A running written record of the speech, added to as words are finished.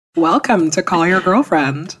Welcome to Call Your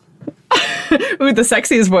Girlfriend. With the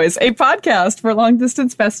sexiest voice, a podcast for long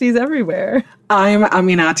distance besties everywhere. I'm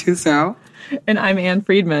Aminatou Sow. And I'm Ann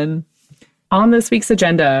Friedman. On this week's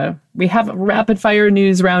agenda, we have a rapid fire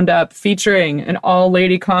news roundup featuring an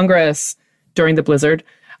all-lady Congress during the blizzard,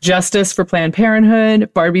 justice for Planned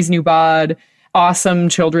Parenthood, Barbie's new bod, awesome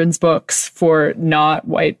children's books for not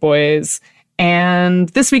white boys, and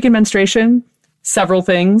this week in menstruation, several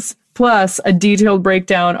things, plus a detailed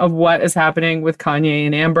breakdown of what is happening with Kanye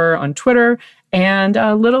and Amber on Twitter, and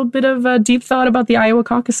a little bit of a deep thought about the Iowa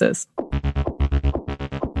caucuses.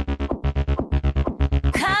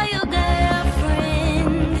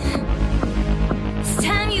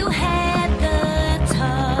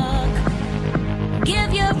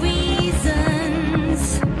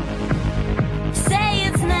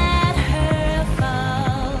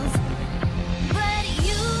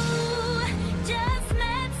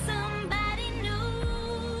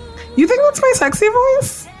 You think that's my sexy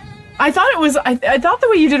voice? I thought it was, I thought the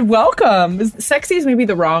way you did welcome, sexy is maybe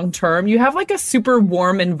the wrong term. You have like a super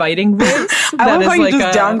warm, inviting voice. I love how you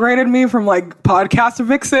just downgraded me from like podcast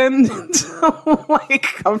vixen to like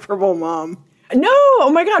comfortable mom. No,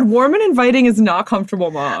 oh my God, warm and inviting is not comfortable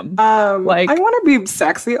mom. I want to be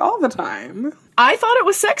sexy all the time. I thought it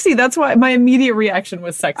was sexy. That's why my immediate reaction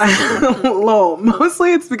was sexy. Lol.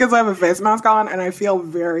 Mostly it's because I have a face mask on and I feel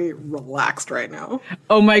very relaxed right now.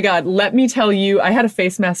 Oh my God, let me tell you, I had a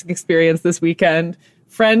face mask experience this weekend.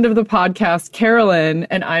 Friend of the podcast, Carolyn,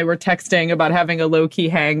 and I were texting about having a low-key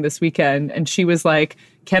hang this weekend, and she was like,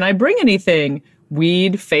 "Can I bring anything?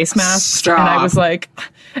 Weed, face masks?" Stop. And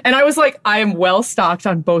I was like, I am well stocked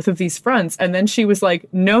on both of these fronts. And then she was like,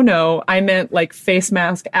 no, I meant like face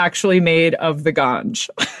mask actually made of the ganj.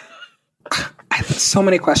 I have so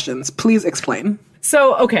many questions. Please explain.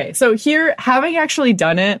 So here, having actually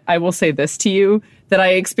done it, I will say this to you, that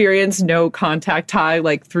I experienced no contact high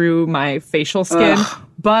like through my facial skin,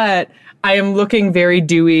 but I am looking very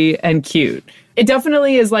dewy and cute. It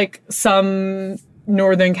definitely is like some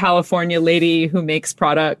Northern California lady who makes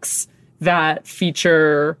products that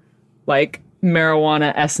feature like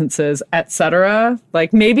marijuana essences, etc.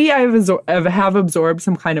 Like maybe I have absorbed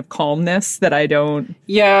some kind of calmness that I don't.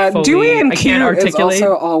 Yeah, dewy and cute is articulate.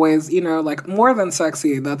 also always, like more than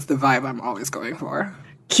sexy. That's the vibe I'm always going for.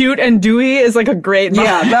 Cute and dewy is like a great vibe.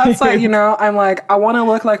 Yeah, that's like, I'm like, I want to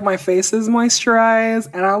look like my face is moisturized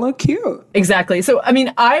and I look cute. Exactly. So, I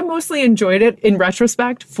mean, I mostly enjoyed it in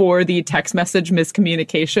retrospect for the text message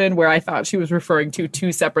miscommunication where I thought she was referring to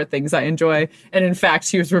two separate things I enjoy. And in fact,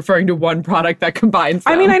 she was referring to one product that combines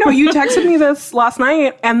them. I mean, I know you texted me this last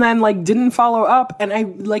night and then like didn't follow up. And I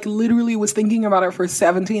like literally was thinking about it for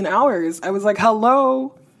 17 hours. I was like,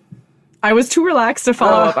 hello. I was too relaxed to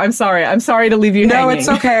follow up. I'm sorry. I'm sorry to leave you hanging. No, it's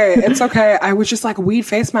okay. It's okay. I was just like, weed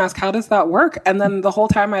face mask, how does that work? And then the whole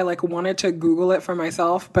time I like wanted to Google it for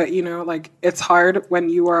myself. But, like it's hard when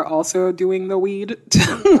you are also doing the weed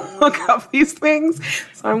to look up these things.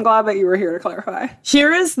 So I'm glad that you were here to clarify.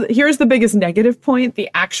 Here's the biggest negative point. The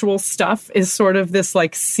actual stuff is sort of this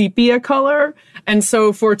like sepia color. And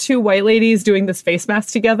so for two white ladies doing this face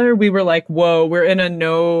mask together, we were like, whoa, we're in a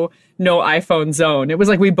no iPhone zone. It was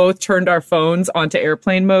like we both turned our phones onto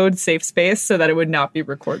airplane mode, safe space, so that it would not be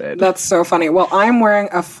recorded. That's so funny. Well, I'm wearing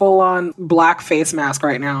a full-on black face mask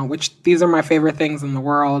right now, which these are my favorite things in the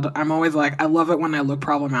world. I'm always like, I love it when I look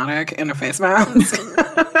problematic in a face mask.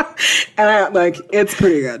 And it's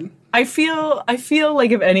pretty good. I feel like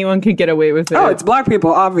if anyone could get away with it. Oh, it's black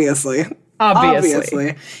people, obviously.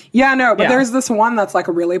 Obviously. Yeah, no, but there's this one that's like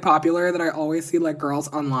really popular that I always see like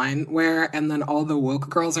girls online wear, and then all the woke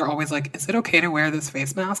girls are always like, is it okay to wear this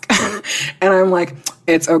face mask? And I'm like,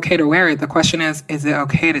 it's okay to wear it. The question is it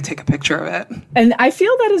okay to take a picture of it? And I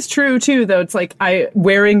feel that is true too, though. It's like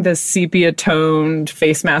wearing this sepia toned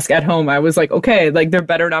face mask at home, I was like, okay, like there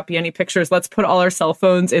better not be any pictures. Let's put all our cell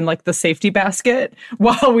phones in like the safety basket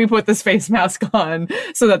while we put this face mask on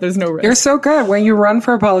so that there's no risk. You're so good. When you run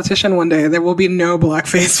for a politician one day, there will be no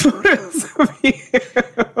blackface photos of you.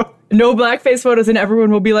 No blackface photos, and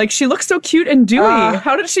everyone will be like, she looks so cute and dewy.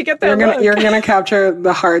 How did she get that look? You're gonna capture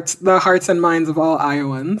the hearts and minds of all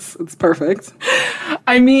Iowans. It's perfect.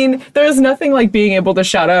 I mean, there's nothing like being able to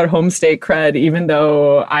shout out home state cred, even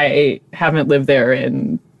though I haven't lived there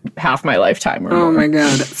in half my lifetime or more. Oh my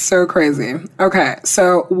God, so crazy. Okay,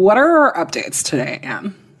 so what are our updates today,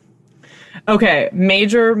 Anne? Okay,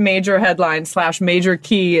 major headline / major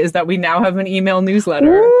key is that we now have an email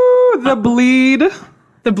newsletter. Ooh, the bleed.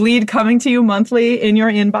 The Bleed coming to you monthly in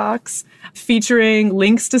your inbox, featuring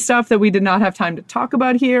links to stuff that we did not have time to talk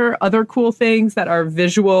about here, other cool things that are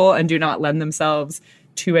visual and do not lend themselves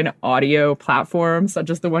to an audio platform, such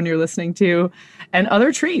as the one you're listening to, and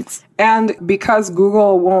other treats. And because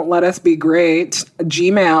Google won't let us be great,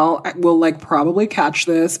 Gmail will like probably catch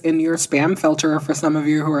this in your spam filter for some of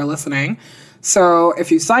you who are listening. So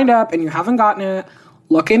if you signed up and you haven't gotten it,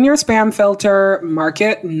 look in your spam filter, mark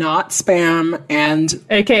it not spam, and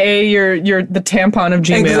AKA you're the tampon of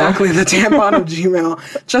Gmail. Exactly, the tampon of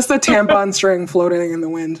Gmail. Just a tampon string floating in the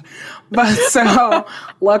wind. But so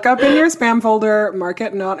look up in your spam folder, mark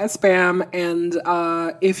it not as spam, and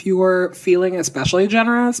if you're feeling especially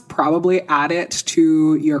generous, probably add it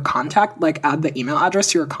to your contact, like add the email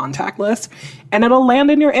address to your contact list, and it'll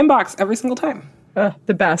land in your inbox every single time.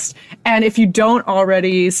 The best. And if you don't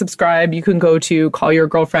already subscribe, you can go to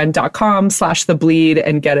callyourgirlfriend.com/thebleed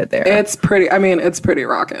and get it there. It's pretty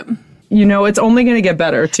rockin'. You know, it's only going to get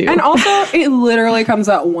better too. And also, it literally comes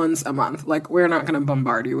out once a month. Like, we're not going to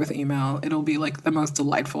bombard you with email. It'll be like the most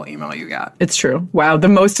delightful email you get. It's true. Wow, the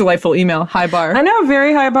most delightful email. High bar. I know,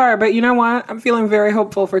 very high bar. But you know what? I'm feeling very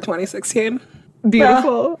hopeful for 2016.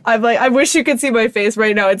 Beautiful. I wish you could see my face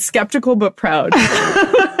right now. It's skeptical but proud.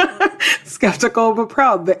 Skeptical but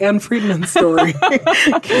proud. The Anne Friedman story.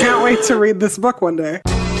 Can't wait to read this book one day.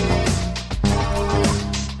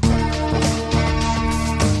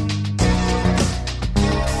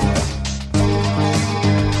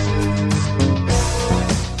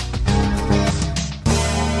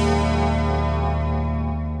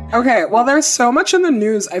 Okay, well, there's so much in the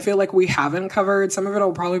news I feel like we haven't covered. Some of it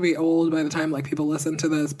will probably be old by the time like people listen to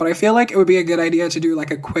this, but I feel like it would be a good idea to do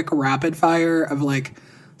like a quick rapid fire of like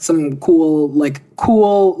some cool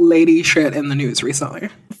lady shit in the news recently.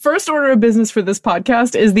 First order of business for this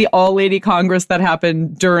podcast is the all-lady Congress that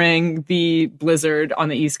happened during the blizzard on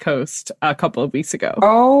the East Coast a couple of weeks ago.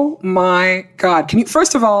 Oh my God.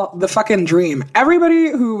 First of all, the fucking dream. Everybody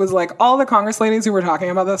who was like, all the Congress ladies who were talking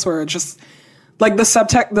about this were just... like the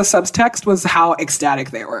subtext was how ecstatic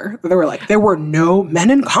they were. They were like, there were no men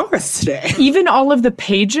in Congress today. Even all of the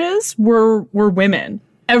pages were women.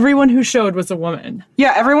 Everyone who showed was a woman.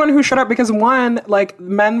 Yeah, everyone who showed up, because one, like,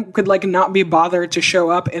 men could like not be bothered to show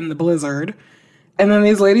up in the blizzard. And then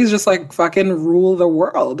these ladies just like fucking rule the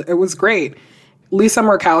world. It was great. Lisa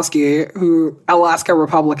Murkowski, who Alaska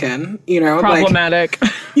Republican, problematic.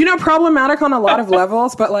 Like, problematic on a lot of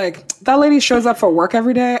levels, but like that lady shows up for work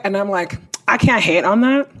every day, and I'm like, I can't hate on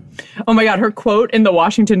that. Oh my God, her quote in the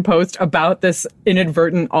Washington Post about this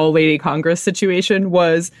inadvertent all-lady Congress situation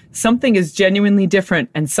was, something is genuinely different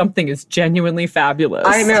and something is genuinely fabulous.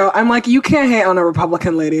 I know. I'm like, you can't hate on a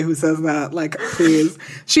Republican lady who says that. Like, please.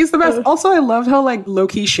 She's the best. Also, I loved how like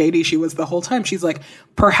low-key shady she was the whole time. She's like,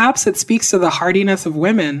 perhaps it speaks to the hardiness of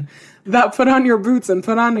women that put on your boots and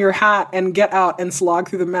put on your hat and get out and slog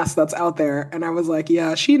through the mess that's out there. And I was like,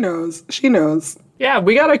 yeah, she knows. She knows. Yeah,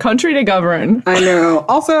 we got a country to govern. I know.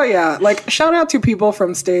 Also, yeah, like, shout out to people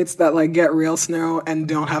from states that, like, get real snow and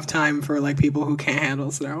don't have time for, like, people who can't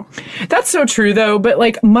handle snow. That's so true, though. But,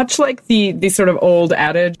 like, much like the sort of old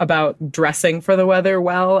adage about dressing for the weather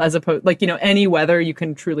well, as opposed, like, any weather you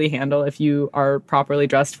can truly handle if you are properly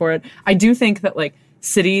dressed for it. I do think that, like,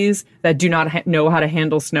 cities that do not know how to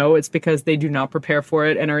handle snow, it's because they do not prepare for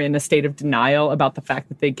it and are in a state of denial about the fact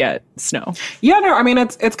that they get snow. Yeah, no, I mean,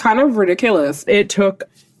 it's kind of ridiculous. It took,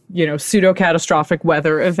 pseudo-catastrophic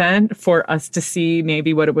weather event for us to see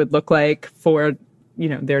maybe what it would look like for,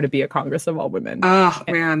 there to be a Congress of all women. Oh,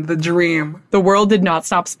 man, the dream. The world did not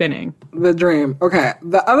stop spinning. The dream. Okay,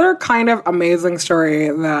 the other kind of amazing story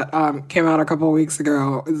that came out a couple of weeks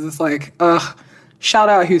ago is this, like, shout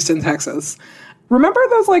out Houston, Texas. Remember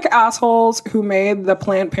those like assholes who made the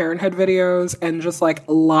Planned Parenthood videos and just like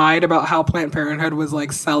lied about how Planned Parenthood was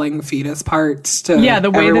like selling fetus parts to the way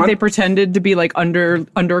everyone? That they pretended to be like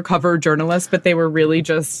undercover journalists, but they were really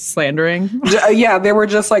just slandering. Yeah, they were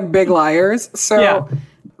just like big liars. So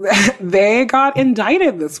they got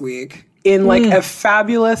indicted this week in like a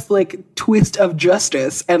fabulous like twist of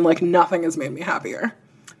justice, and like nothing has made me happier.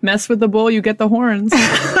 Mess with the bull, you get the horns.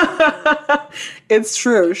 It's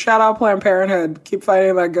true. Shout out Planned Parenthood. Keep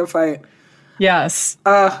fighting that good fight. Yes.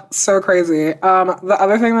 So crazy. The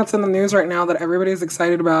other thing that's in the news right now that everybody's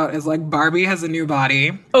excited about is like Barbie has a new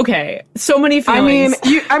body. Okay. So many feelings.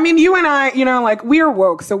 I mean, you and I, like we are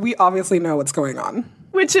woke, so we obviously know what's going on.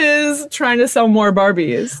 Which is trying to sell more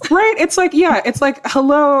Barbies. Right. It's like,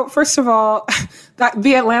 hello. First of all,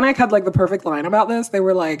 the Atlantic had like the perfect line about this. They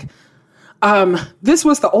were like, this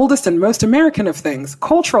was the oldest and most American of things,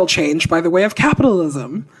 cultural change by the way of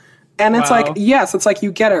capitalism. And it's Wow. like, yes, it's like,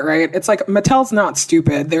 you get it, right? It's like, Mattel's not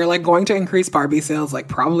stupid. They're like going to increase Barbie sales, like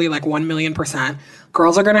probably like 1,000,000%.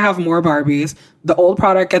 Girls are going to have more Barbies. The old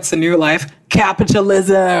product gets a new life.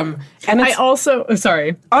 Capitalism. And it's,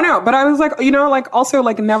 sorry. oh no, but I was like, like also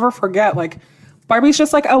like never forget, like Barbie's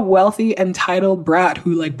just like a wealthy, entitled brat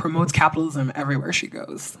who like promotes capitalism everywhere she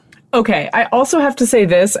goes. Okay, I also have to say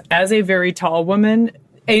this, as a very tall woman,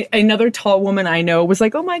 another tall woman I know was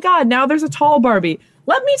like, oh my God, now there's a tall Barbie.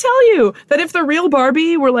 Let me tell you that if the real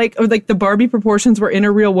Barbie were like, or like the Barbie proportions were in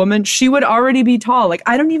a real woman, she would already be tall. Like,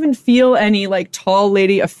 I don't even feel any like tall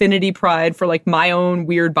lady affinity pride for like my own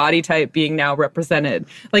weird body type being now represented.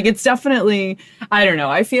 Like, it's definitely, I don't know.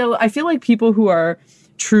 I feel like people who are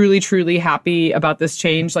truly, truly happy about this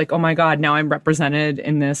change, like, oh my God, now I'm represented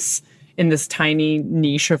in this tiny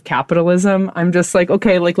niche of capitalism. I'm just like,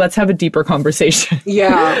 okay, like, let's have a deeper conversation.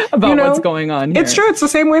 Yeah. about what's going on here. It's true. It's the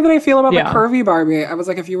same way that I feel about Yeah. the curvy Barbie. I was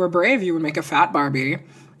like, if you were brave, you would make a fat Barbie.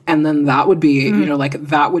 And then that would be, like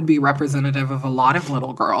that would be representative of a lot of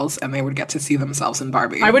little girls and they would get to see themselves in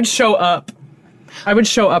Barbie. I would show up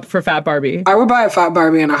for Fat Barbie. I would buy a fat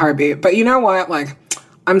Barbie in a heartbeat. But you know what? Like,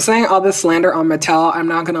 I'm saying all this slander on Mattel. I'm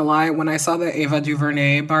not going to lie. When I saw the Ava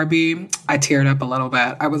DuVernay Barbie, I teared up a little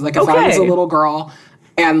bit. I was like, if I was a little girl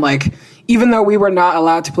and like, even though we were not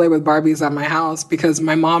allowed to play with Barbies at my house because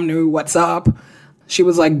my mom knew what's up, she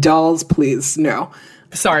was like, dolls, please, no.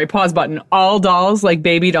 Sorry, pause button. All dolls, like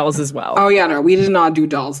baby dolls as well. Oh, yeah, no, we did not do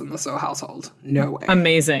dolls in the So household. No way.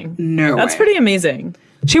 Amazing. No That's way. pretty amazing.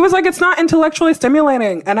 She was like, it's not intellectually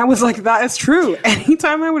stimulating. And I was like, that is true.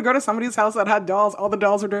 Anytime I would go to somebody's house that had dolls, all the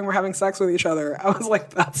dolls were having sex with each other. I was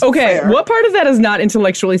like, that's Okay, fair. what part of that is not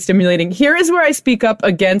intellectually stimulating? Here is where I speak up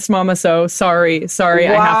against Mama So. Sorry,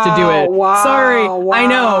 I have to do it. Wow, Sorry, wow, I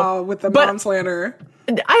know. with the but mom slander.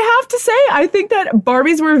 I have to say, I think that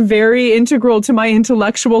Barbies were very integral to my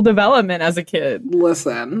intellectual development as a kid.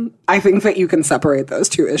 Listen, I think that you can separate those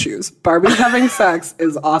two issues. Barbies having sex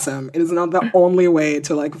is awesome. It is not the only way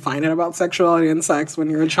to like find out about sexuality and sex when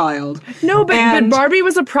you're a child. No, but Barbie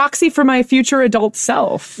was a proxy for my future adult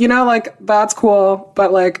self. You know, like, that's cool,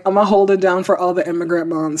 but like, I'm gonna hold it down for all the immigrant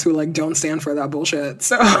moms who like don't stand for that bullshit.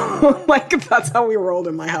 So like, that's how we rolled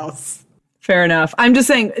in my house. Fair enough. I'm just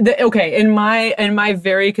saying, okay, in my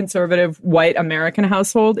very conservative white American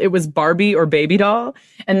household, it was Barbie or baby doll.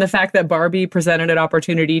 And the fact that Barbie presented an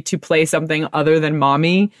opportunity to play something other than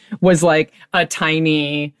mommy was like a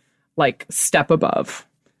tiny, like, step above.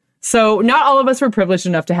 So not all of us were privileged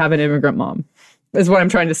enough to have an immigrant mom, is what I'm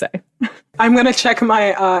trying to say. I'm gonna check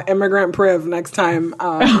my immigrant priv next time.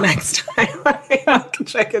 I can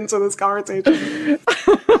check into this conversation.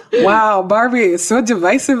 Wow, Barbie is so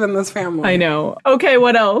divisive in this family. I know. Okay,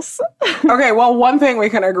 what else? Okay, well, one thing we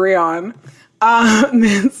can agree on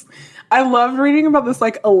is I loved reading about this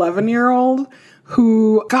like 11-year-old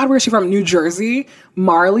who, God, where's she from? New Jersey.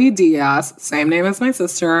 Marley Diaz, same name as my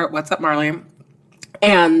sister. What's up, Marley?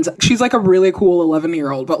 And she's like a really cool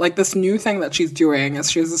 11-year-old, but like this new thing that she's doing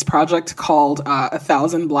is she has this project called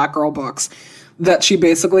 1,000 Black Girl Books that she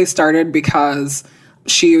basically started because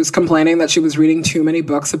she was complaining that she was reading too many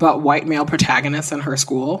books about white male protagonists in her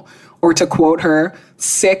school. Or to quote her,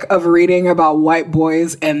 sick of reading about white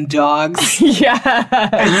boys and dogs. Yeah.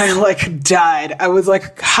 And I like died. I was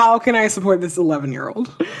like, how can I support this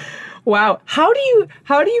 11-year-old? Wow. How do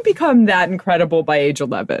you become that incredible by age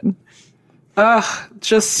 11? I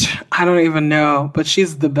don't even know, but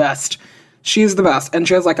she's the best. She's the best. And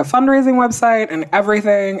she has like a fundraising website and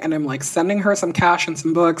everything. And I'm like sending her some cash and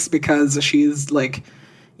some books because she's like,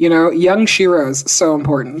 you know, young Shiro's so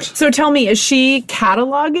important. So tell me, is she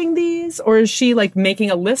cataloging these or is she like making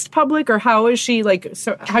a list public or how is she like,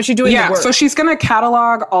 so how's she doing the work? So she's going to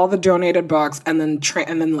catalog all the donated books and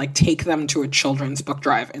then like take them to a children's book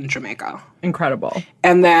drive in Jamaica. Incredible.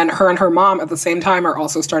 And then her and her mom at the same time are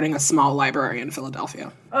also starting a small library in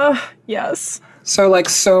Philadelphia. Yes. So like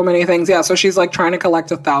so many things. Yeah. So she's like trying to collect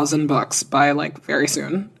 1,000 books by like very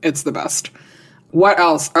soon. It's the best. What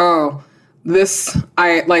else? Oh,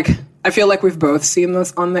 I feel like we've both seen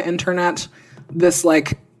this on the internet. This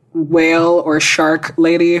like whale or shark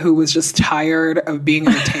lady who was just tired of being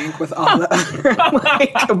in a tank with all the other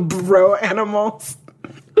like bro animals.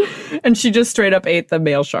 And she just straight up ate the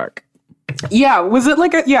male shark. Yeah, it was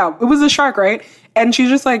a shark, right? And she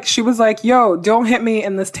was like, yo, don't hit me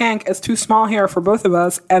in this tank. It's too small here for both of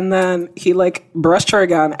us. And then he like brushed her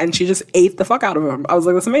again and she just ate the fuck out of him. I was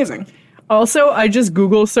like, that's amazing. Also, I just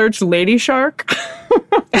Google searched lady shark.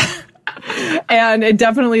 And it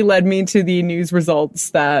definitely led me to the news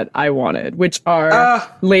results that I wanted, which are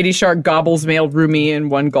lady shark gobbles male roomie in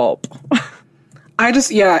one gulp.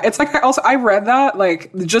 it's like I read that,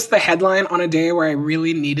 like, just the headline on a day where I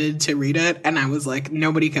really needed to read it, and I was like,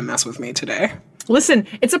 nobody can mess with me today. Listen,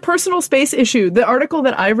 it's a personal space issue. The article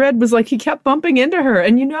that I read was like, he kept bumping into her.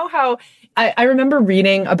 And you know how I remember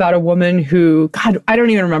reading about a woman who, God, I don't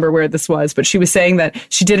even remember where this was, but she was saying that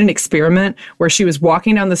she did an experiment where she was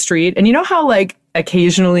walking down the street. And you know how, like,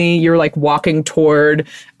 occasionally you're like walking toward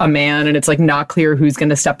a man and it's like not clear who's going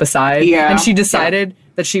to step aside. Yeah. And she decided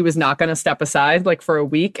that she was not going to step aside like for a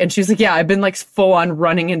week. And she's like, yeah, I've been like full on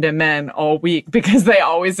running into men all week because they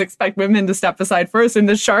always expect women to step aside first. And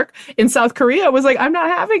the shark in South Korea was like, I'm not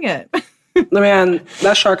having it. Man,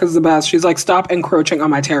 that shark is the best. She's like, stop encroaching on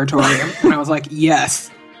my territory. And I was like, yes.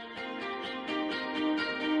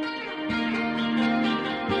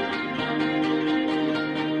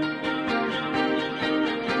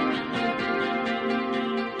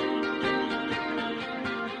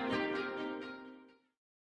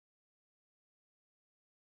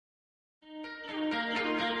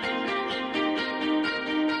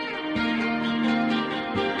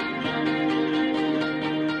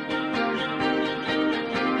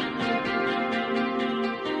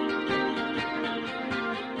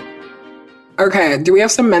 Okay, do we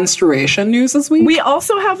have some menstruation news this week? We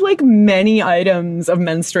also have like many items of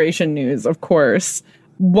menstruation news, of course.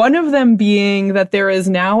 One of them being that there is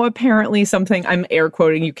now apparently something, I'm air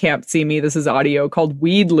quoting, you can't see me, this is audio, called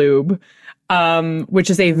weed lube,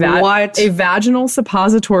 which is a vaginal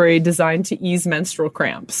suppository designed to ease menstrual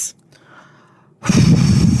cramps.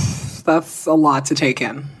 That's a lot to take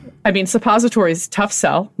in. I mean, suppository is tough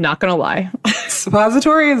sell, not gonna lie.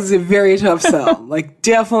 Suppository is a very tough sell. Like,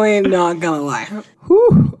 definitely not gonna lie.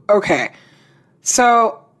 Whew. Okay.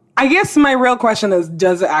 So, I guess my real question is,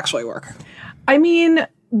 does it actually work? I mean,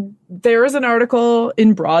 there is an article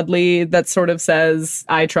in Broadly that sort of says,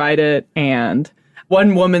 I tried it and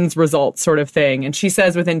one woman's results sort of thing. And she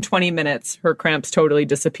says within 20 minutes, her cramps totally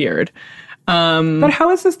disappeared. But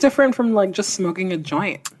how is this different from like just smoking a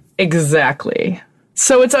joint? Exactly.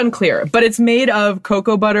 So it's unclear, but it's made of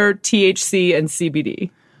cocoa butter, THC, and CBD.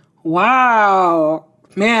 Wow.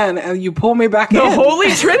 Man, you pull me back in. The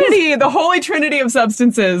holy trinity of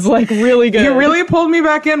substances, like really good. You really pulled me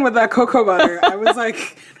back in with that cocoa butter. I was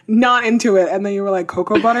like not into it. And then you were like,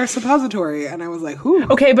 cocoa butter suppository. And I was like, who?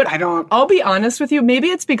 Okay, but I'll be honest with you. Maybe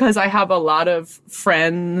it's because I have a lot of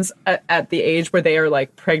friends at the age where they are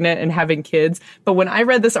like pregnant and having kids. But when I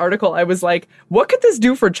read this article, I was like, what could this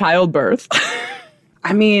do for childbirth?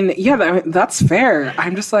 I mean, yeah, that's fair.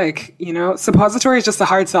 I'm just like, suppository is just a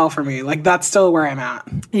hard sell for me. Like, that's still where I'm at.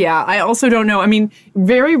 Yeah, I also don't know. I mean,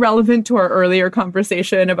 very relevant to our earlier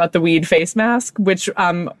conversation about the weed face mask, which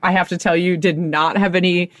I have to tell you did not have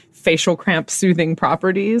any facial cramp soothing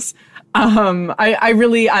properties. I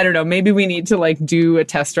don't know. Maybe we need to like do a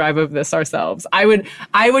test drive of this ourselves. I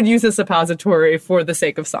would use a suppository for the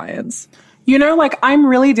sake of science. Like, I'm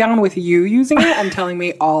really down with you using it and telling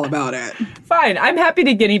me all about it. Fine. I'm happy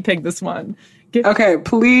to guinea pig this one. Okay,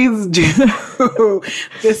 please do.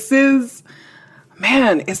 This is...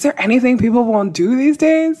 Man, is there anything people won't do these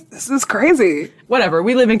days? This is crazy. Whatever.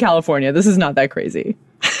 We live in California. This is not that crazy.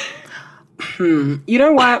 You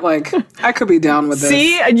know what? Like, I could be down with this.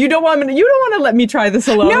 See? You don't want to let me try this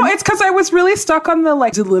alone. No, it's because I was really stuck on the,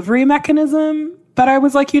 like, delivery mechanism. But I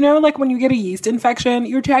was like, like when you get a yeast infection,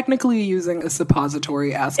 you're technically using a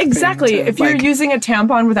suppository-esque Exactly. thing if you're using a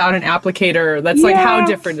tampon without an applicator, that's like, how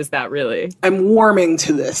different is that really? I'm warming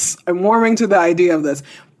to this. I'm warming to the idea of this.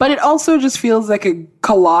 But it also just feels like a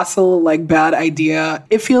colossal, like, bad idea.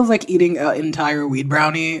 It feels like eating an entire weed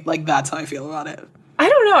brownie. Like, that's how I feel about it. I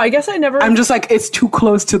don't know. I guess I never... I'm just like, it's too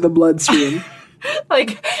close to the bloodstream.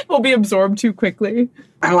 Like, will be absorbed too quickly.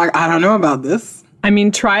 I'm like, I don't know about this. I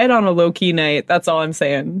mean, try it on a low-key night. That's all I'm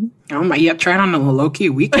saying. Oh my, yeah, try it on a low-key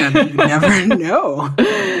weekend. You never know.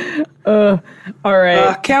 All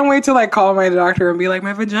right. Can't wait to like call my doctor and be like,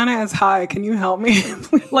 my vagina is high. Can you help me?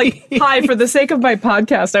 Like, hi, for the sake of my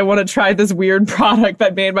podcast, I want to try this weird product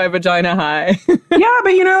that made my vagina high. Yeah,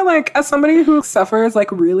 but like as somebody who suffers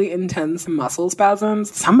like really intense muscle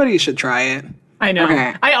spasms, somebody should try it. I know.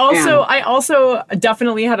 Okay. I also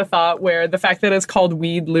definitely had a thought where the fact that it's called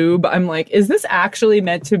weed lube, I'm like, is this actually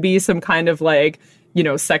meant to be some kind of like,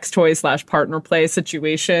 sex toy / partner play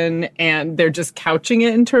situation? And they're just couching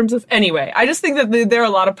it in terms of, anyway, I just think that there are a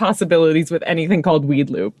lot of possibilities with anything called weed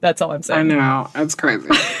lube. That's all I'm saying. I know. It's crazy.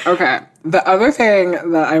 Okay. The other thing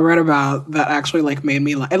that I read about that actually like made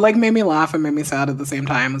me laugh and made me sad at the same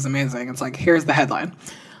time was amazing. It's like, here's the headline.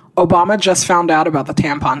 Obama just found out about the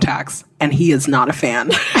tampon tax, and he is not a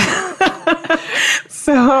fan.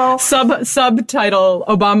 So subtitle: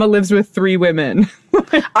 Obama lives with 3 women.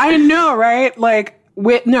 I know, right? Like,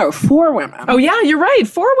 no, 4 women. Oh, yeah, you're right.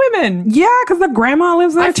 4 women. Yeah, because the grandma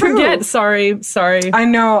lives there too. I forget. Sorry. I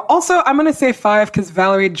know. Also, I'm going to say 5 because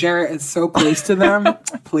Valerie Jarrett is so close to them.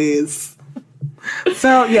 Please.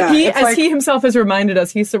 So, yeah. He himself has reminded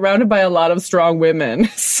us, he's surrounded by a lot of strong women.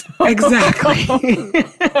 So. Exactly.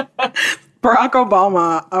 Barack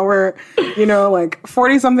Obama, our,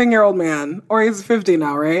 40-something-year-old man, or he's 50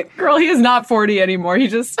 now, right? Girl, he is not 40 anymore. I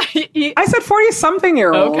said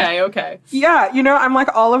 40-something-year-old. Okay. Yeah, I'm like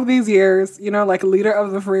all of these years, like leader of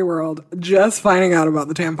the free world, just finding out about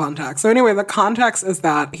the tampon tax. So anyway, the context is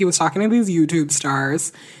that he was talking to these YouTube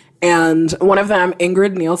stars, and one of them,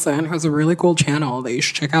 Ingrid Nielsen, who has a really cool channel that you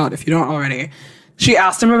should check out if you don't already. She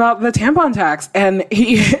asked him about the tampon tax, and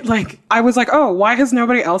I was like, oh, why has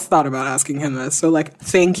nobody else thought about asking him this? So,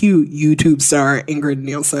 thank you, YouTube star Ingrid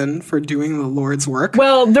Nielsen, for doing the Lord's work.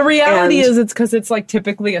 Well, the reality is it's because it's,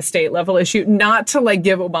 typically a state-level issue. Not to,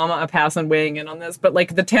 give Obama a pass on weighing in on this, but,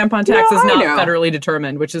 the tampon tax is not federally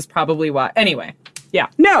determined, which is probably why. Anyway. Yeah.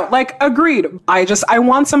 No, agreed. I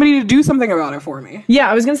want somebody to do something about it for me. Yeah,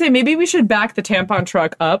 I was going to say, maybe we should back the tampon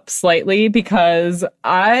truck up slightly because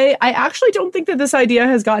I actually don't think that this idea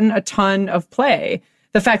has gotten a ton of play.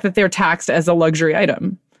 The fact that they're taxed as a luxury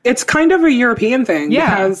item. It's kind of a European thing.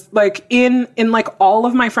 Yeah. Because in all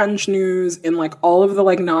of my French news, in all of the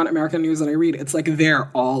non-American news that I read, it's there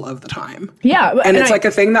all of the time. Yeah. And it's a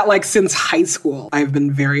thing that since high school I've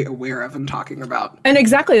been very aware of and talking about. And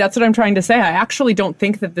exactly, that's what I'm trying to say. I actually don't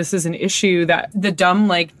think that this is an issue that the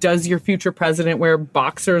dumb does your future president wear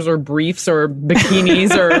boxers or briefs or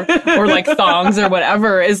bikinis or thongs or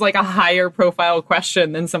whatever is a higher profile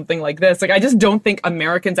question than something like this. I just don't think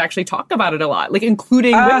Americans actually talk about it a lot,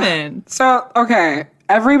 including women. So, okay.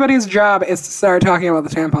 Everybody's job is to start talking about the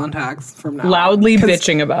tampon tax from now. Loudly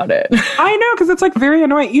bitching about it. I know, because it's very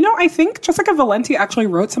annoying. I think Jessica Valenti actually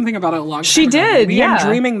wrote something about it a long time ago. She did, maybe I'm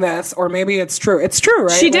dreaming this, or maybe it's true. It's true,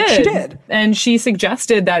 right? She did. And she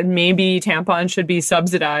suggested that maybe tampons should be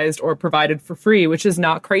subsidized or provided for free, which is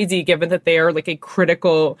not crazy given that they are a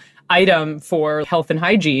critical item for health and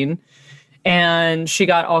hygiene. And she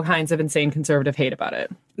got all kinds of insane conservative hate about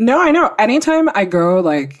it. No, I know. Anytime I go,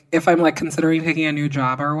 if I'm considering taking a new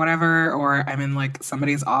job or whatever, or I'm in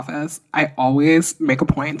somebody's office, I always make a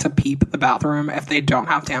point to peep the bathroom. If they don't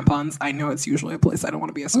have tampons, I know it's usually a place I don't want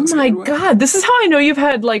to be associated with. Oh my God. This is how I know you've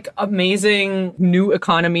had amazing new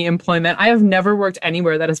economy employment. I have never worked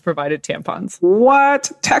anywhere that has provided tampons.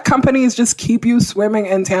 What? Tech companies just keep you swimming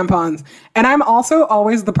in tampons. And I'm also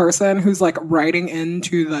always the person who's writing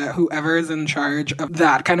into whoever's in charge of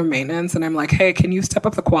that kind of maintenance. And I'm like, hey, can you step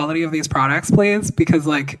up the quality of these products, please? Because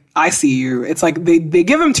I see you. It's they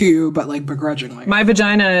give them to you, but begrudgingly. My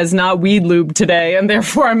vagina is not weed lube today, and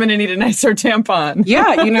therefore I'm going to need a nicer tampon.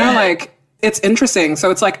 Yeah, it's interesting.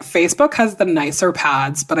 So it's Facebook has the nicer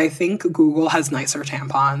pads, but I think Google has nicer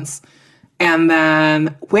tampons. And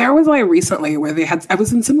then where was I recently where I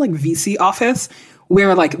was in some VC office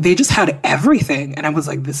where they just had everything. And I was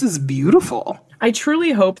like, this is beautiful. I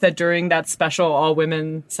truly hope that during that special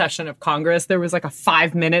all-women session of Congress, there was a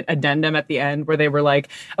 5-minute addendum at the end where they were like,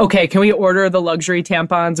 okay, can we order the luxury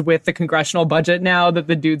tampons with the congressional budget now that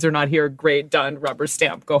the dudes are not here? Great, done, rubber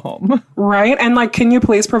stamp, go home. Right? And can you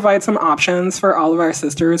please provide some options for all of our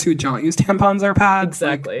sisters who don't use tampons or pads?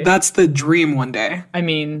 Exactly. That's the dream one day. I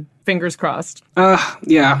mean, fingers crossed.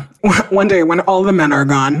 Yeah. One day when all the men are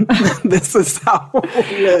gone, this is how we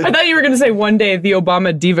live. I thought you were going to say one day the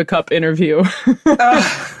Obama Diva Cup interview.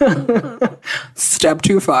 Step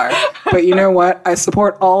too far. But you know what? I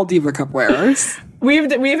support all Diva Cup wearers. We've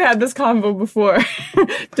had this convo before.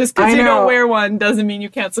 Just because you don't wear one doesn't mean you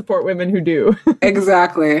can't support women who do.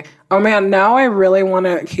 Exactly. Oh man, now I really want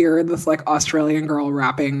to hear this Australian girl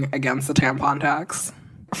rapping against the tampon tax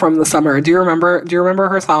from the summer. Do you remember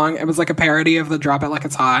her song? It was a parody of the Drop It Like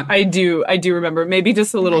It's Hot. I do remember. Maybe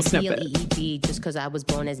just a little snippet. Just because I was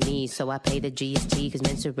born as me, so I pay the GST because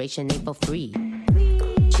menstruation ain't for free.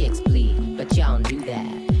 Chicks bleed, but y'all knew that.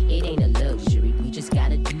 It ain't a luxury, we just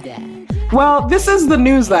gotta do that. Well, this is the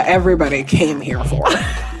news that everybody came here for.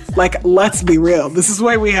 Let's be real. This is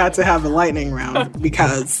why we had to have a lightning round,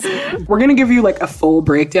 because we're going to give you a full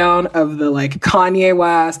breakdown of the Kanye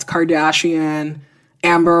West, Kardashian,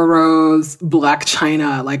 Amber Rose, Black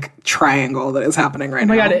China, triangle that is happening right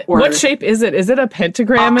now. Oh my God. What shape is it? Is it a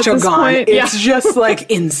pentagram octagon. At this point? It's just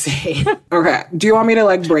insane. Okay. Do you want me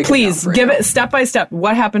to break Please, it down? Give it step by step.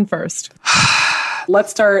 What happened first?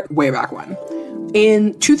 Let's start way back when.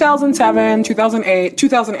 In 2007, 2008,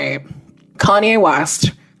 Kanye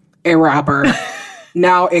West, a rapper,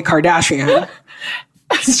 now a Kardashian,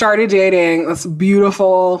 started dating this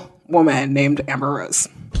beautiful woman named Amber Rose.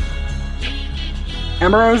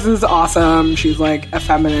 Amber Rose is awesome. She's like a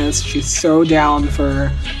feminist. She's so down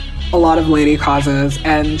for a lot of lady causes,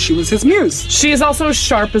 and she was his muse. She is also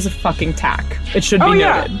sharp as a fucking tack. It should be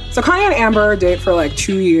noted. So Kanye and Amber date for like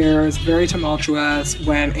 2 years, very tumultuous.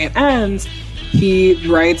 When it ends, he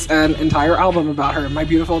writes an entire album about her, My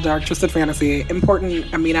Beautiful Dark Twisted Fantasy,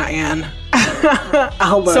 important Amina Ann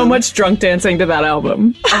album. So much drunk dancing to that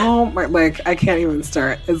album. Oh my, like, I can't even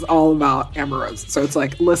start. It's all about Amber Rose. So it's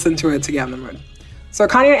like, listen to it to get in the mood. So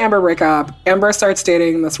Kanye and Amber break up. Amber starts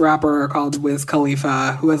dating this rapper called Wiz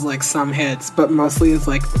Khalifa, who has like some hits, but mostly is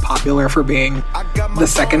like popular for being the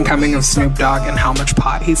second coming of Snoop Dogg and how much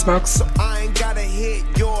pot he smokes. I ain't gotta hit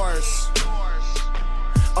yours.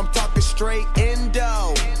 I'm talking straight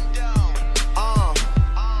Indo.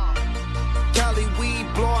 Cali weed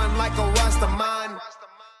blowing like a Rastaman.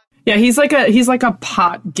 Yeah, he's like a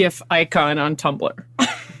pot GIF icon on Tumblr.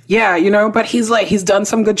 Yeah, you know, but he's done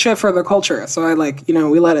some good shit for the culture. So I like, you know,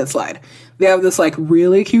 we let it slide. They have this like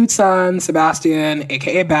really cute son, Sebastian,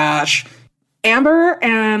 aka Bash. Amber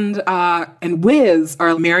and Wiz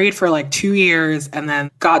are married for like 2 years and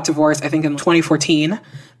then got divorced, I think in 2014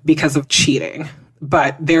 because of cheating.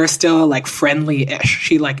 But they're still like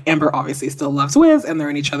friendly-ish. Amber obviously still loves Wiz and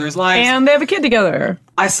they're in each other's lives. And they have a kid together.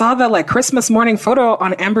 I saw that like Christmas morning photo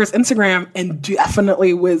on Amber's Instagram, and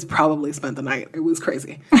definitely Wiz probably spent the night. It was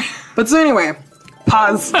crazy. But so anyway,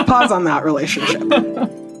 pause on that relationship.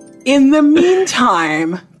 In the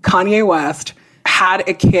meantime, Kanye West had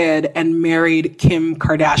a kid and married Kim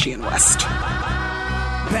Kardashian West.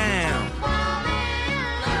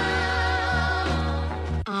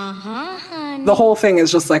 The whole thing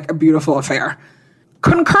is just like a beautiful affair.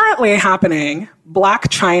 Concurrently happening, Blac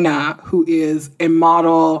Chyna, who is a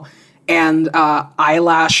model and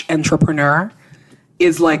eyelash entrepreneur,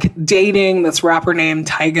 is like dating this rapper named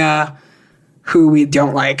Tyga, who we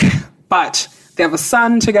don't like. But they have a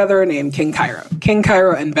son together named King Cairo. King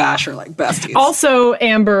Cairo and Bash are like besties. Also,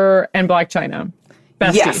 Amber and Blac Chyna,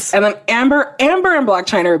 besties. Yes, and then Amber and Blac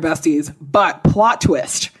Chyna are besties, but plot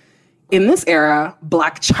twist. In this era,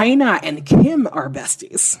 Blac Chyna and Kim are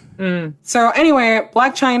besties. So anyway,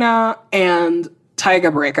 Blac Chyna and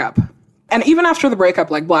Tyga break up. And even after the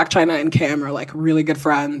breakup, like Blac Chyna and Kim are like really good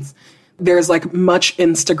friends. There's like much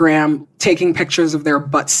Instagram taking pictures of their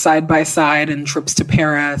butts side by side and trips to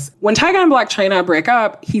Paris. When Tyga and Blac Chyna break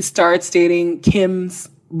up, he starts dating Kim's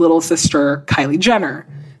little sister, Kylie Jenner.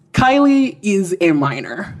 Kylie is a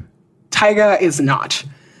minor. Tyga is not.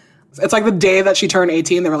 It's like the day that she turned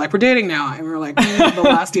 18, they were like, we're dating now. And we were like, the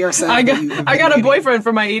last year said I got a boyfriend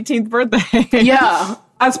for my 18th birthday. Yeah.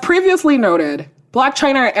 As previously noted, Blac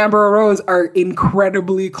Chyna and Amber Rose are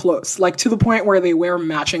incredibly close, like to the point where they wear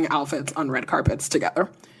matching outfits on red carpets together.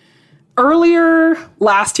 Earlier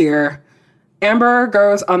last year, Amber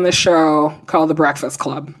goes on this show called The Breakfast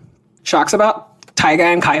Club. She talks about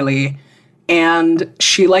Tyga and Kylie. And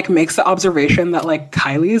she like makes the observation that like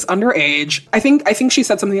Kylie's underage. I think she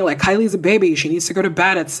said something like, Kylie's a baby. She needs to go to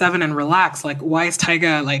bed at 7 and relax. Like, why is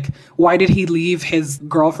Tyga like, why did he leave his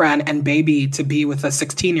girlfriend and baby to be with a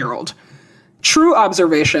 16-year-old? True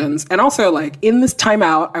observations. And also like in this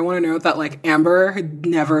timeout, I want to note that like Amber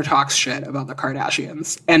never talks shit about the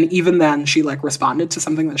Kardashians. And even then she like responded to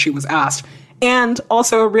something that she was asked. And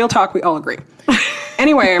also real talk, we all agree.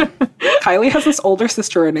 Anyway, Kylie has this older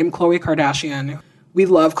sister named Khloe Kardashian. We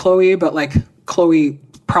love Khloe, but like Khloe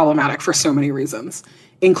problematic for so many reasons,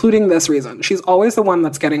 including this reason. She's always the one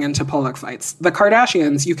that's getting into public fights. The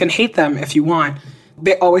Kardashians, you can hate them if you want.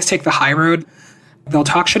 They always take the high road. They'll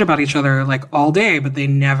talk shit about each other like all day, but they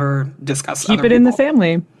never discuss Keep it in the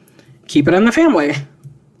family. Keep it in the family.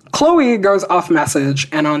 Khloe goes off message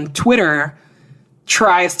and on Twitter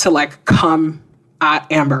tries to like come at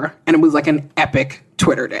Amber, and it was like an epic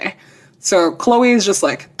Twitter day. So Khloe is just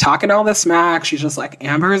like talking all this smack. She's just like,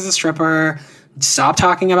 Amber is a stripper. Stop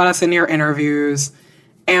talking about us in your interviews.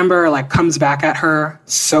 Amber like comes back at her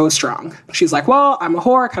so strong. She's like, well, I'm a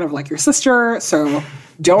whore, kind of like your sister. So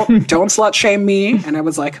don't slut shame me. And I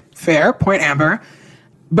was like, fair point, Amber.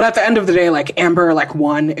 But at the end of the day, like Amber like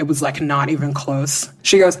won. It was like not even close.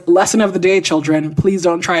 She goes, lesson of the day, children. Please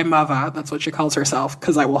don't try mother. That's what she calls herself,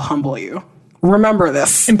 because I will humble you. Remember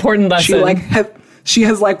this. Important lesson. She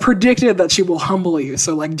has like predicted that she will humble you.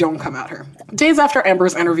 So like, don't come at her. Days after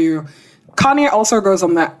Amber's interview, Kanye also goes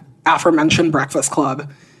on that aforementioned Breakfast Club.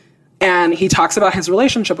 And he talks about his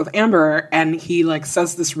relationship with Amber. And he like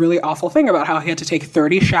says this really awful thing about how he had to take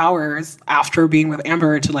 30 showers after being with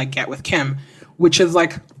Amber to like get with Kim, which is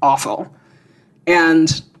like awful.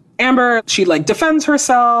 And Amber, she like defends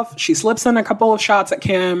herself. She slips in a couple of shots at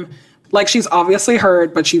Kim. Like, she's obviously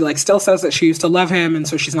hurt, but she like still says that she used to love him, and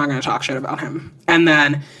so she's not going to talk shit about him. And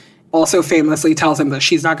then also famously tells him that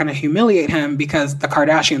she's not going to humiliate him because the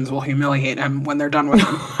Kardashians will humiliate him when they're done with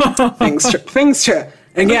him. Things to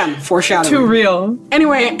again, foreshadowing. Too real.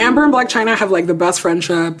 Anyway, Amber and Blac Chyna have like the best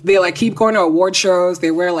friendship. They like keep going to award shows.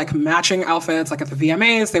 They wear like matching outfits. Like at the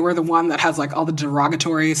VMAs, they wear the one that has like all the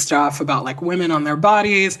derogatory stuff about like women on their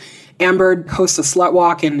bodies. Amber hosts a slut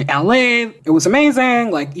walk in LA. It was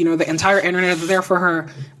amazing. Like, you know, the entire internet is there for her.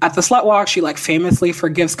 At the slut walk, she like famously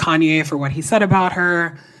forgives Kanye for what he said about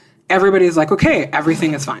her. Everybody's like, okay,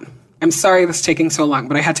 everything is fine. I'm sorry this is taking so long,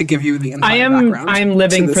 but I had to give you the entire background. I am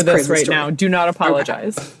living for this right story. now. Do not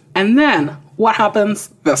apologize. Okay. And then what happens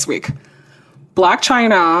this week? Blac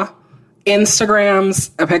Chyna Instagrams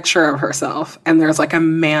a picture of herself, and there's like a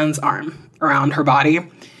man's arm around her body.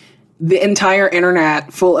 The entire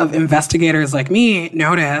internet full of investigators like me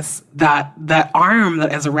notice that that arm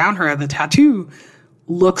that is around her, the tattoo,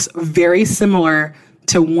 looks very similar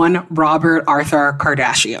to one Robert Arthur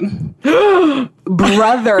Kardashian,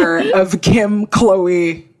 brother of Kim,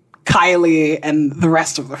 Khloe, Kylie, and the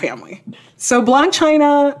rest of the family. So Blac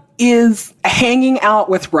Chyna is hanging out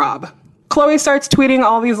with Rob. Khloe starts tweeting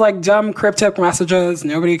all these like dumb cryptic messages.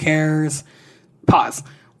 Nobody cares. Pause.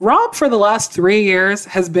 Rob, for the last 3 years,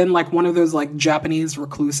 has been like one of those like Japanese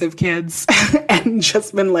reclusive kids and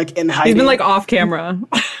just been like in hiding. He's been like off camera.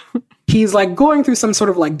 He's like going through some sort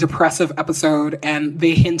of like depressive episode, and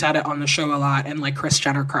they hint at it on the show a lot. And like Kris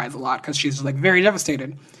Jenner cries a lot because she's like very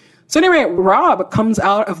devastated. So anyway, Rob comes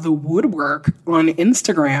out of the woodwork on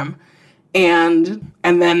Instagram, and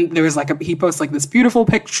then there's like he posts like this beautiful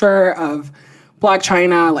picture of Blac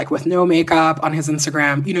Chyna like with no makeup on his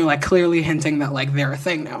Instagram, you know, like clearly hinting that like they're a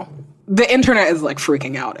thing now. The internet is like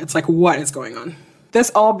freaking out. It's like, what is going on? This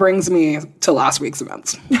all brings me to last week's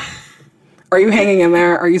events. Are you hanging in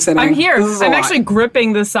there? Are you sitting? I'm here. I'm actually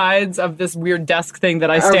gripping the sides of this weird desk thing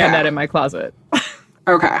that I stand at in my closet.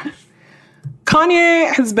 Okay.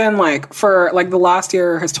 Kanye has been like, for like the last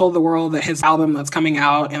year, has told the world that his album that's coming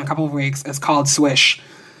out in a couple of weeks is called Swish.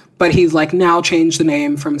 But he's like now changed the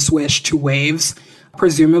name from Swish to Waves,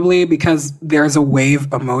 presumably because there's a wave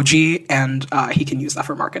emoji and he can use that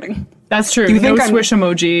for marketing. That's true. No Swish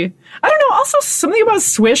emoji. I don't know. Also, something about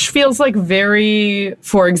Swish feels like very,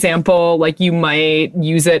 for example, like you might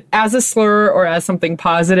use it as a slur or as something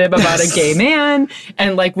positive about a gay man.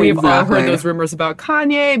 And like we've all heard those rumors about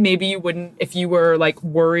Kanye. Maybe you wouldn't, if you were like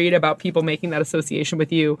worried about people making that association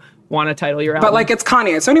with you, want to title your album. But like it's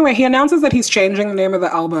Kanye. So anyway, he announces that he's changing the name of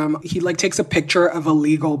the album. He like takes a picture of a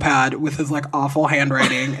legal pad with his like awful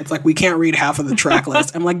handwriting. It's like, we can't read half of the track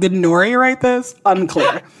list. I'm like, did Nori write this?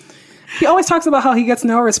 Unclear. He always talks about how he gets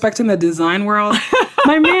no respect in the design world.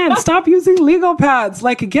 My man, stop using legal pads.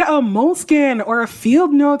 Like, get a Moleskine or a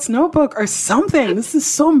Field Notes notebook or something. This is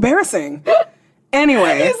so embarrassing.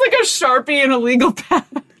 Anyway. He's like a Sharpie and a legal pad.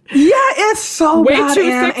 Yeah, it's so way bad, too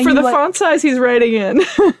thick for the font size he's writing in.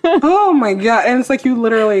 Oh my God. And it's like you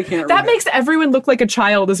literally can't read That makes everyone look like a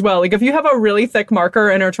child as well. Like if you have a really thick marker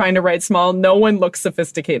and are trying to write small, no one looks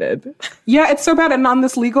sophisticated. Yeah, it's so bad. And on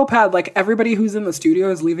this legal pad, like everybody who's in the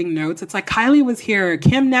studio is leaving notes. It's like Kylie was here,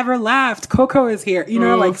 Kim never left, Coco is here. You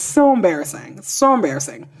know, like so embarrassing. So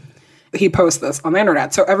embarrassing. He posts this on the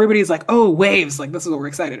internet. So everybody's like, oh, waves. Like this is what we're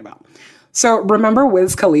excited about. So remember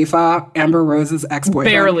Wiz Khalifa, Amber Rose's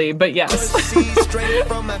ex-boyfriend? Barely, but yes.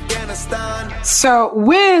 So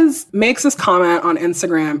Wiz makes this comment on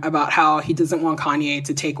Instagram about how he doesn't want Kanye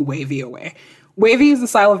to take Wavy away. Wavy is a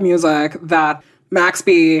style of music that Max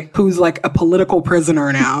B, who's like a political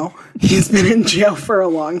prisoner now, he's been in jail for a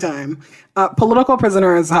long time. Political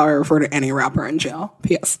prisoner is how I refer to any rapper in jail.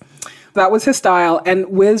 P.S. That was his style. And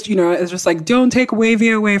Wiz, you know, is just like, don't take Wavy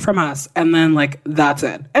away from us. And then, like, that's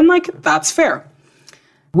it. And, like, that's fair.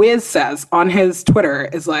 Wiz says on his Twitter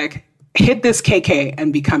is like, hit this KK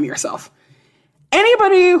and become yourself.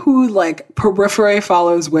 Anybody who, like, periphery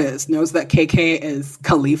follows Wiz knows that KK is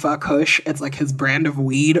Khalifa Kush. It's, like, his brand of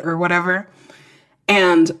weed or whatever.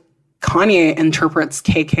 And Kanye interprets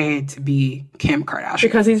KK to be Kim Kardashian.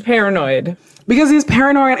 Because he's paranoid. Because he's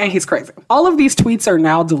paranoid and he's crazy. All of these tweets are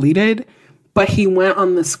now deleted, but he went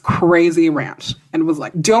on this crazy rant and was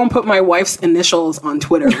like, don't put my wife's initials on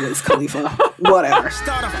Twitter, Wiz Khalifa. Whatever.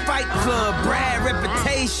 Start a fight club, Brad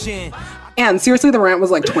reputation. And seriously, the rant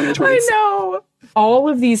was like 20 tweets. I know. All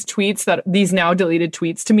of these tweets, these now deleted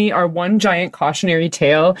tweets to me, are one giant cautionary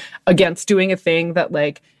tale against doing a thing that,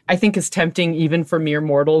 like, I think is tempting even for mere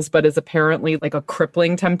mortals, but is apparently like a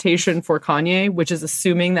crippling temptation for Kanye, which is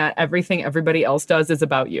assuming that everything everybody else does is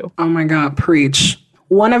about you. Oh my God, preach.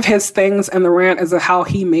 One of his things in the rant is how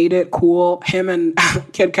he made it cool. Him and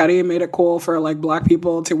Kid Cudi made it cool for like black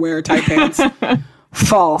people to wear tight pants.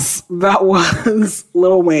 False. That was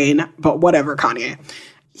Lil Wayne, but whatever, Kanye.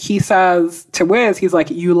 He says to Wiz, he's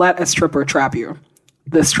like, you let a stripper trap you.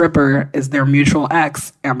 The stripper is their mutual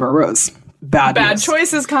ex, Amber Rose. Bad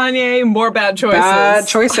choices, Kanye. More bad choices. Bad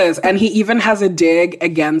choices. And he even has a dig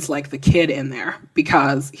against like the kid in there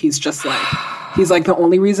because he's just like, he's like, the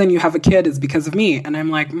only reason you have a kid is because of me. And I'm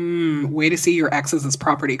like, way to see your exes as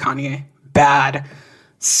property, Kanye. Bad.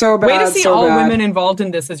 So bad. Way to see so all bad. women involved in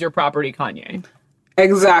this as your property, Kanye.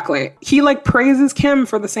 Exactly. He like praises Kim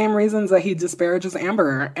for the same reasons that he disparages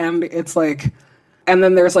Amber. And it's like, and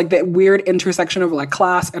then there's like that weird intersection of like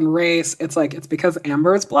class and race. It's like, it's because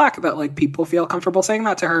Amber is black that like people feel comfortable saying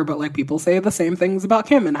that to her, but like people say the same things about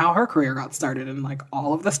Kim and how her career got started and like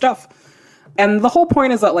all of the stuff. And the whole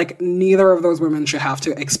point is that like neither of those women should have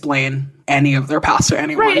to explain any of their past to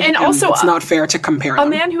anyone. Right, and also it's not fair to compare them. A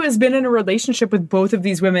man who has been in a relationship with both of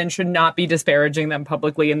these women should not be disparaging them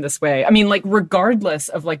publicly in this way. I mean, like regardless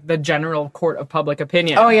of like the general court of public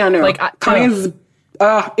opinion. Oh yeah, no. Like Kanye's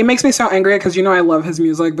it makes me so angry because, you know, I love his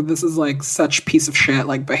music, but this is like such piece of shit,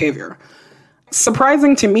 like behavior.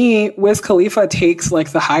 Surprising to me, Wiz Khalifa takes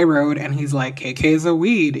like the high road and he's like, KK's a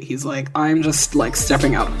weed. He's like, I'm just like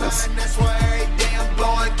stepping out of this.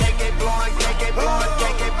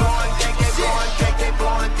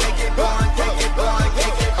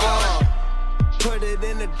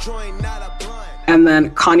 And then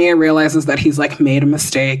Kanye realizes that he's like made a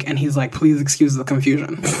mistake and he's like, please excuse the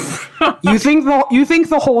confusion. You think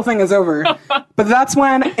the whole thing is over. But that's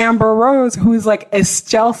when Amber Rose, who is like a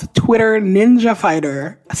stealth Twitter ninja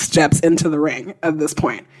fighter, steps into the ring at this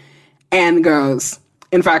point and goes,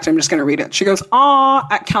 in fact, I'm just going to read it. She goes, "Aw,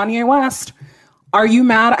 at Kanye West, are you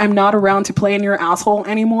mad I'm not around to play in your asshole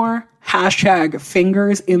anymore? Hashtag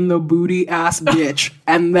fingers in the booty ass bitch."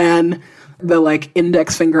 And then the like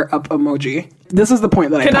index finger up emoji. This is the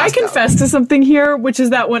point that Can I confess to something here, which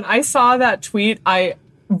is that when I saw that tweet, I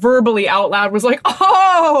verbally out loud was like,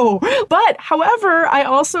 oh! But however, I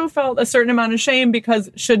also felt a certain amount of shame because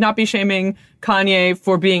should not be shaming Kanye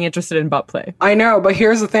for being interested in butt play. I know, but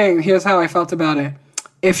here's the thing. Here's how I felt about it.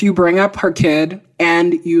 If you bring up her kid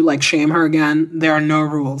and you like shame her again, there are no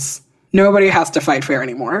rules. Nobody has to fight fair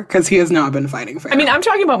anymore because he has not been fighting fair. I mean, I'm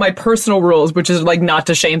talking about my personal rules, which is like not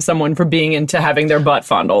to shame someone for being into having their butt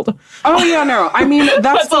fondled. Oh yeah, no. I mean,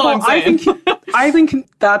 that's all I'm saying. I think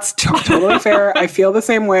that's totally fair. I feel the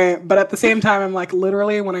same way, but at the same time, I'm like,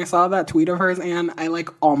 literally, when I saw that tweet of hers, Anne, I like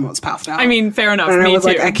almost passed out. I mean, fair enough. And Me I was too.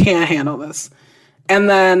 like, I can't handle this. And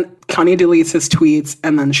then Kanye deletes his tweets,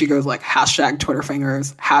 and then she goes like, hashtag Twitter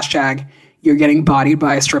fingers, hashtag you're getting bodied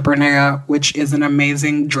by a stripper nigga, which is an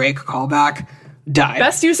amazing Drake callback. Died.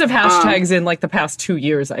 Best use of hashtags in like the past 2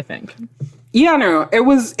 years, I think. Yeah, no,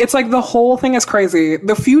 it's like the whole thing is crazy.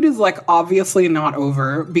 The feud is like obviously not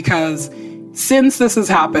over because since this has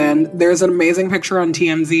happened, there's an amazing picture on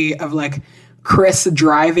TMZ of like Chris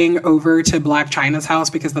driving over to Blac Chyna's house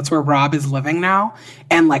because that's where Rob is living now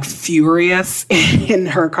and like furious in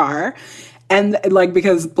her car. And like,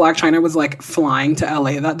 because Blac Chyna was like flying to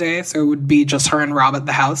LA that day, so it would be just her and Rob at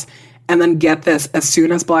the house. And then get this, as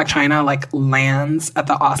soon as Blac Chyna like lands at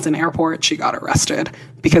the Austin airport, she got arrested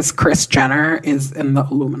because Kris Jenner is in the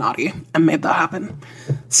Illuminati and made that happen.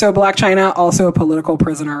 So Blac Chyna, also a political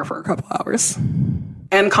prisoner for a couple hours.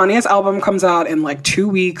 And Kanye's album comes out in like 2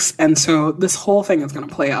 weeks. And so this whole thing is going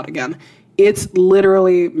to play out again. It's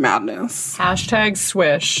literally madness. Hashtag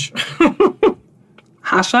swish.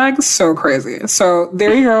 Hashtag so crazy. So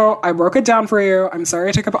there you go. I broke it down for you. I'm sorry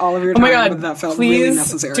I took up all of your time, but that felt really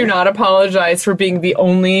necessary. Do not apologize for being the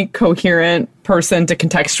only coherent person to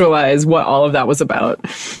contextualize what all of that was about.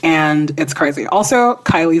 And it's crazy. Also,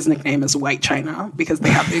 Kylie's nickname is White China because they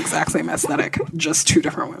have the exact same aesthetic, just two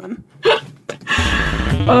different women.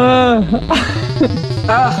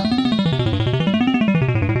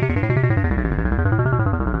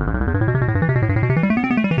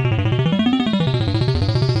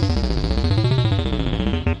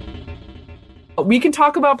 We can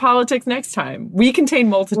talk about politics next time. We contain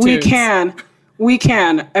multitudes. We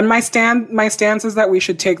can. And my stance is that we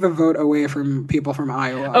should take the vote away from people from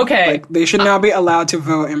Iowa. Okay. Like, they should not be allowed to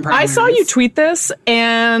vote in primaries. I saw you tweet this,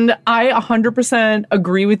 and I 100%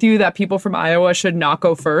 agree with you that people from Iowa should not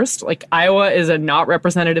go first. Like, Iowa is a not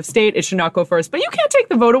representative state. It should not go first. But you can't take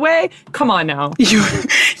the vote away. Come on now.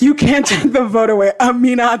 You can't take the vote away.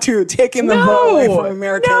 Aminatu, taking the vote away from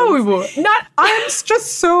Americans. No, not. I'm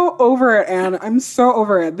just so over it, Anne. I'm so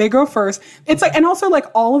over it. They go first. It's like, and also like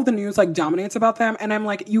all of the news like dominates about them. And I'm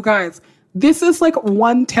like, you guys, This is like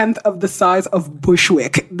 1/10 of the size of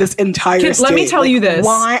Bushwick, this entire state. Let me tell you this.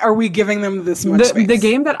 Why are we giving them this much space? The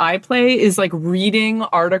game that I play is like reading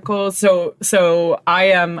articles. So I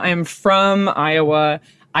am from Iowa.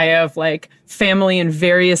 I have like family in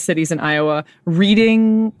various cities in Iowa.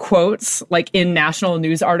 Reading quotes like in national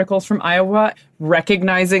news articles from Iowa,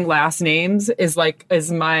 recognizing last names is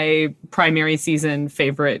my primary season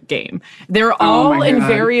favorite game. They're all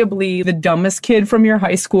invariably the dumbest kid from your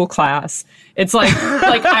high school class. It's like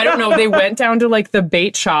I don't know, they went down to like the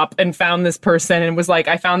bait shop and found this person and was like,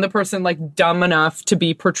 I found the person like dumb enough to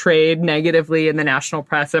be portrayed negatively in the national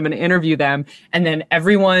press. I'm going to interview them. And then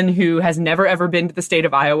everyone who has never ever been to the state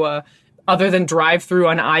of Iowa, other than drive through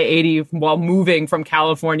on I-80 while moving from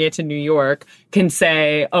California to New York, can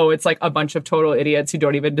say, oh, it's like a bunch of total idiots who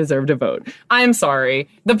don't even deserve to vote. I'm sorry.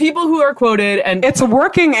 The people who are quoted and... It's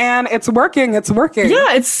working, Anne. It's working. It's working.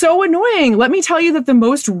 Yeah, it's so annoying. Let me tell you that the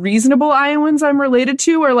most reasonable Iowans I'm related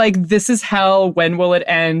to are like, this is hell. When will it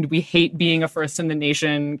end? We hate being a first in the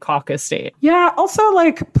nation caucus state. Yeah, also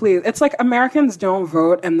like, please, it's like Americans don't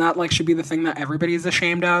vote and that like should be the thing that everybody's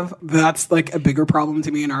ashamed of. That's like a bigger problem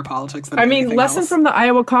to me in our politics than anything lesson else. from the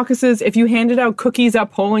Iowa caucuses, if you handed out cookies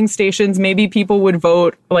at polling stations, maybe people would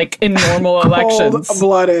vote like in normal elections.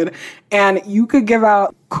 Cold-blooded. And you could give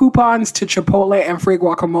out coupons to Chipotle and free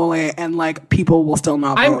guacamole and like people will still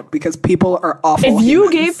not vote because people are awful. If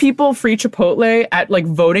you gave people free Chipotle at like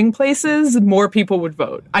voting places, more people would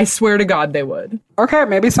vote. I swear to God they would. Okay,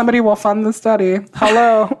 maybe somebody will fund the study.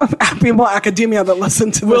 Hello, people in academia that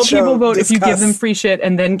listen to the show. Will people vote Discuss. if you give them free shit?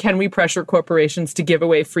 And then can we pressure corporations to give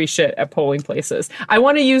away free shit at polling places? I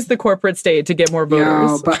want to use the corporate state to get more voters.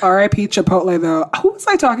 Yeah, but R.I.P. Chipotle though. Who was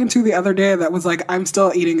I talking to the other day that was like, I'm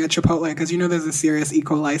still eating at Chipotle because you know there's a serious E.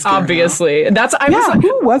 coli scare obviously. now. Like,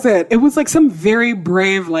 who was it? It was like some very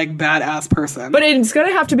brave, like badass person. But it's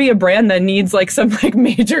gonna have to be a brand that needs like some like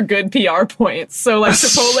major good PR points. So like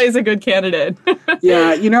Chipotle is a good candidate.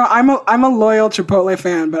 Yeah, you know, I'm a loyal Chipotle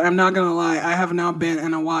fan, but I'm not gonna lie, I have not been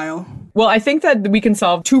in a while. Well, I think that we can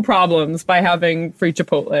solve two problems by having free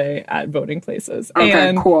Chipotle at voting places.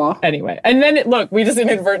 Okay, cool. Anyway, and then look, we just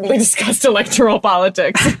inadvertently discussed electoral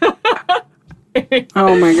politics.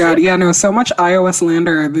 Oh my God. Yeah, no, so much Iowa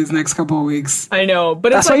slander these next couple of weeks. I know,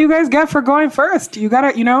 but that's what you guys get for going first. You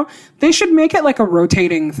gotta, you know, they should make it like a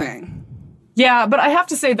rotating thing. Yeah, but I have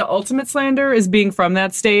to say the ultimate slander is being from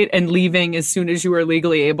that state and leaving as soon as you are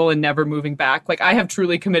legally able and never moving back. Like, I have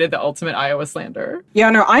truly committed the ultimate Iowa slander. Yeah,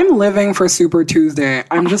 no, I'm living for Super Tuesday.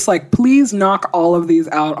 I'm just like, please knock all of these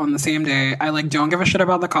out on the same day. I like don't give a shit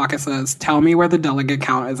about the caucuses. Tell me where the delegate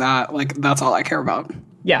count is at. Like, that's all I care about.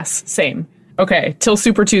 Yes, same. Okay, till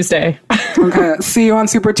Super Tuesday. Okay, see you on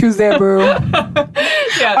Super Tuesday, boo.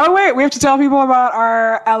 Yeah. Oh, wait, we have to tell people about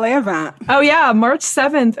our LA event. Oh, yeah, March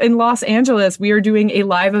 7th in Los Angeles, we are doing a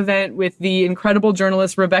live event with the incredible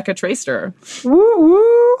journalist Rebecca Traister. Woo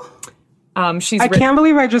woo. I can't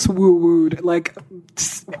believe I just woo-wooed. Like,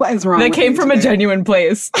 what is wrong with me? That came from a genuine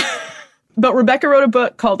place. But Rebecca wrote a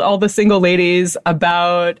book called All the Single Ladies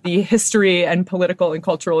about the history and political and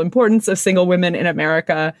cultural importance of single women in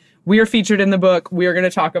America. We are featured in the book. We are going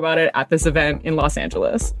to talk about it at this event in Los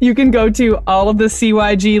Angeles. You can go to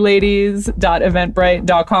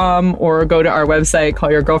allofthecygladies.eventbrite.com or go to our website,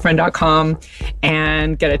 callyourgirlfriend.com,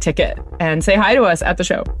 and get a ticket and say hi to us at the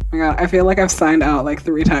show. Oh my God, I feel like I've signed out like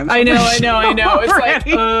 3 times. I know. It's like,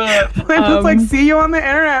 just like, see you on the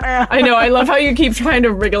internet. I know. I love how you keep trying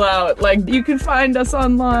to wriggle out. Like, you can find us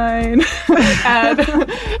online at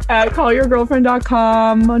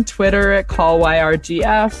callyourgirlfriend.com, on Twitter at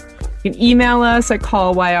callyrgf. You can email us at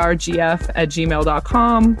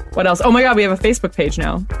callyrgf@gmail.com. What else? Oh my God, we have a Facebook page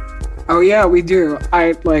now. Oh yeah, we do.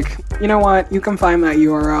 You know what? You can find that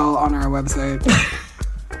URL on our website.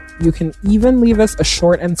 You can even leave us a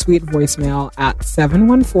short and sweet voicemail at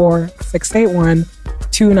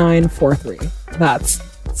 714-681-2943. That's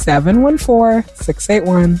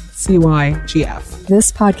 714-681-CYGF.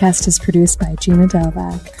 This podcast is produced by Gina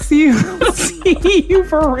Delvac. See you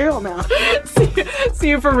for real now. See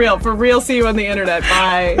you for real. For real, see you on the internet.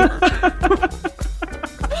 Bye.